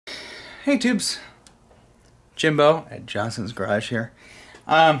Hey tubes, Jimbo at Johnson's Garage here.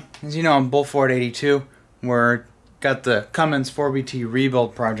 As you know, I'm Bullford 82. We're got the Cummins 4BT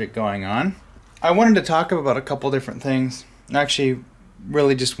rebuild project going on. I wanted to talk about a couple different things. Actually,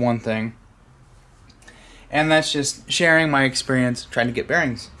 really just one thing. And that's just sharing my experience trying to get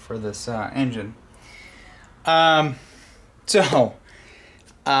bearings for this engine. I don't know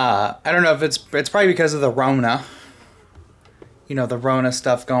if it's probably because of the Rona. You know, the Rona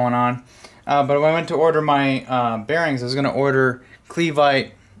stuff going on. But when I went to order my bearings, I was going to order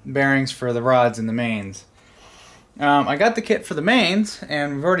Cleveite bearings for the rods and the mains. I got the kit for the mains,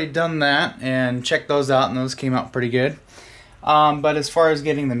 and we've already done that and checked those out, and those came out pretty good. But as far as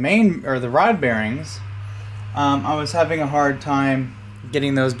getting the main or the rod bearings, I was having a hard time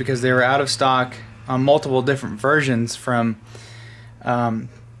getting those because they were out of stock on multiple different versions from,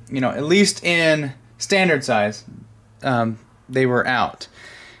 you know, at least in standard size. They were out,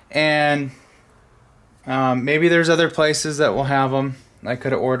 and maybe there's other places that will have them I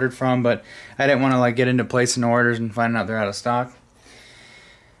could have ordered from, but I didn't want to like get into placing orders and find out they're out of stock.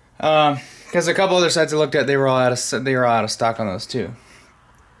 Because a couple other sites I looked at, they were all out of stock on those too.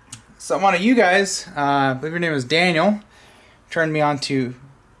 So one of you guys, I believe your name is Daniel, turned me on to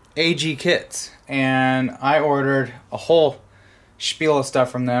AG Kits, and I ordered a whole spiel of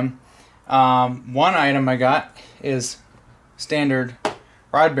stuff from them. One item I got is standard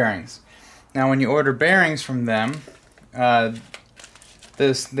rod bearings. Now when you order bearings from them,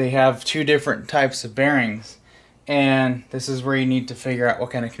 they have two different types of bearings, and this is where you need to figure out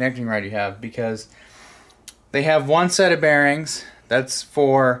what kind of connecting rod you have, because they have one set of bearings that's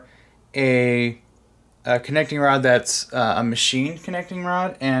for a connecting rod that's a machined connecting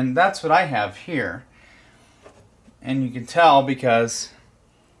rod, and that's what I have here. And you can tell because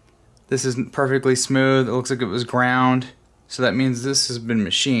this isn't perfectly smooth. It looks like it was ground, so that means this has been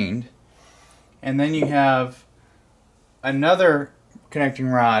machined. And then you have another connecting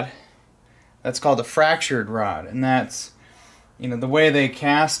rod that's called a fractured rod, and that's, you know, the way they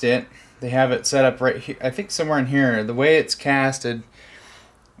cast it, they have it set up right here, I think somewhere in here. The way it's casted,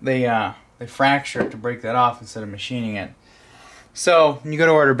 they fracture it to break that off instead of machining it. So when you go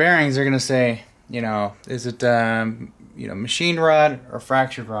to order bearings, they're gonna say, you know, is it you know, machined rod or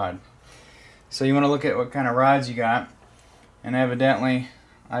fractured rod? So you want to look at what kind of rods you got, and evidently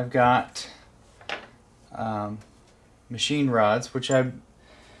I've got machined rods, which I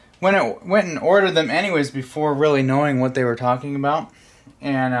went and ordered them anyways before really knowing what they were talking about,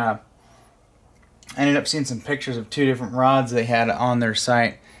 and I ended up seeing some pictures of two different rods they had on their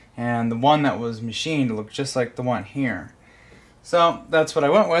site, and the one that was machined looked just like the one here. So that's what I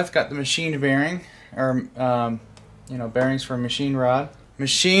went with. Got the machined bearing, or you know, bearings for a machined rod.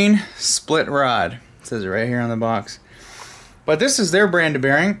 Machine split rod, it says it right here on the box. But this is their brand of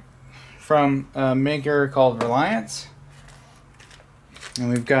bearing from a maker called Reliance. And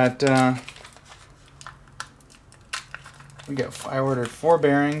we've got I ordered 4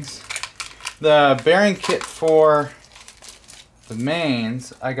 bearings. The bearing kit for the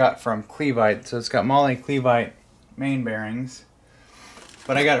mains I got from Cleveite, so it's got Moly Cleveite main bearings,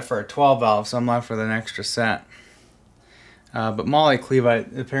 but I got it for a 12 valve, so I'm left with an extra set. But Moly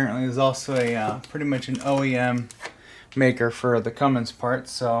Cleveite apparently is also a pretty much an OEM maker for the Cummins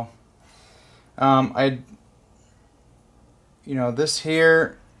parts. So you know, this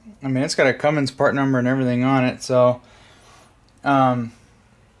here, I mean, it's got a Cummins part number and everything on it. So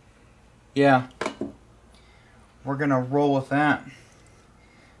yeah, we're gonna roll with that.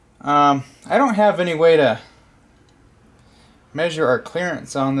 I don't have any way to measure our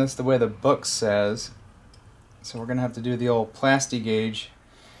clearance on this the way the book says, so we're gonna have to do the old plasti gauge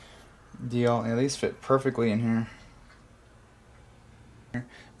deal. Yeah, these fit perfectly in here.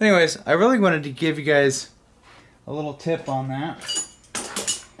 Anyways, I really wanted to give you guys a little tip on that,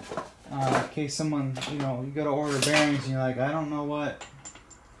 in case someone, you know, you go to order bearings and you're like, I don't know what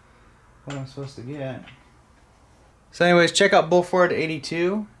I'm supposed to get. So anyways, check out Bullford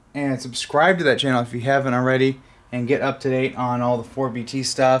 82 and subscribe to that channel if you haven't already, and get up to date on all the 4BT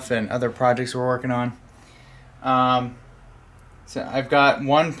stuff and other projects we're working on. So I've got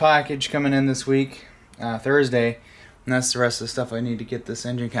one package coming in this week, Thursday, and that's the rest of the stuff I need to get this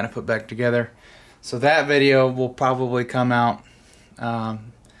engine kind of put back together. So that video will probably come out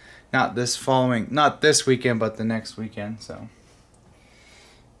not this weekend, but the next weekend. So,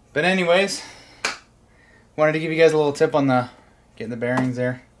 but anyways, wanted to give you guys a little tip on getting the bearings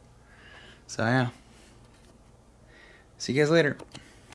there. So yeah, see you guys later.